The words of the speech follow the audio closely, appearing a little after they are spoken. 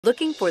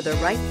Looking for the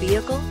right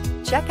vehicle?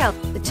 Check out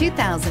the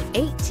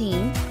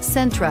 2018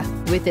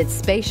 Sentra. With its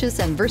spacious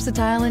and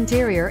versatile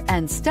interior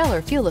and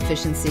stellar fuel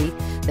efficiency,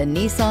 the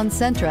Nissan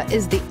Sentra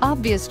is the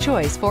obvious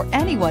choice for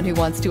anyone who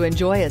wants to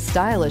enjoy a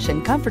stylish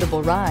and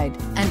comfortable ride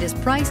and is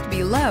priced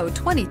below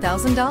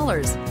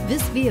 $20,000.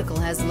 This vehicle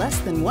has less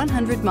than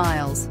 100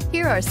 miles.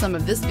 Here are some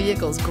of this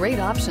vehicle's great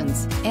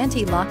options: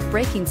 anti-lock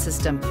braking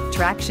system,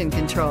 traction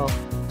control,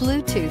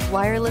 Bluetooth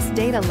wireless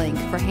data link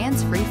for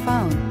hands-free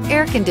phone,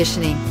 air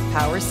conditioning,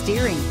 power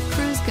steering,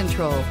 cruise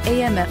control,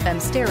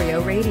 AM/FM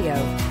stereo radio,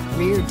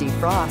 rear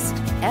defrost,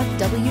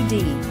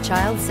 FWD,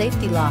 child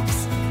safety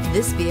locks.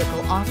 This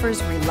vehicle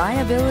offers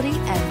reliability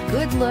and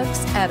good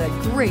looks at a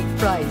great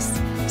price.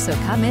 So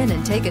come in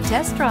and take a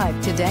test drive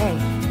today.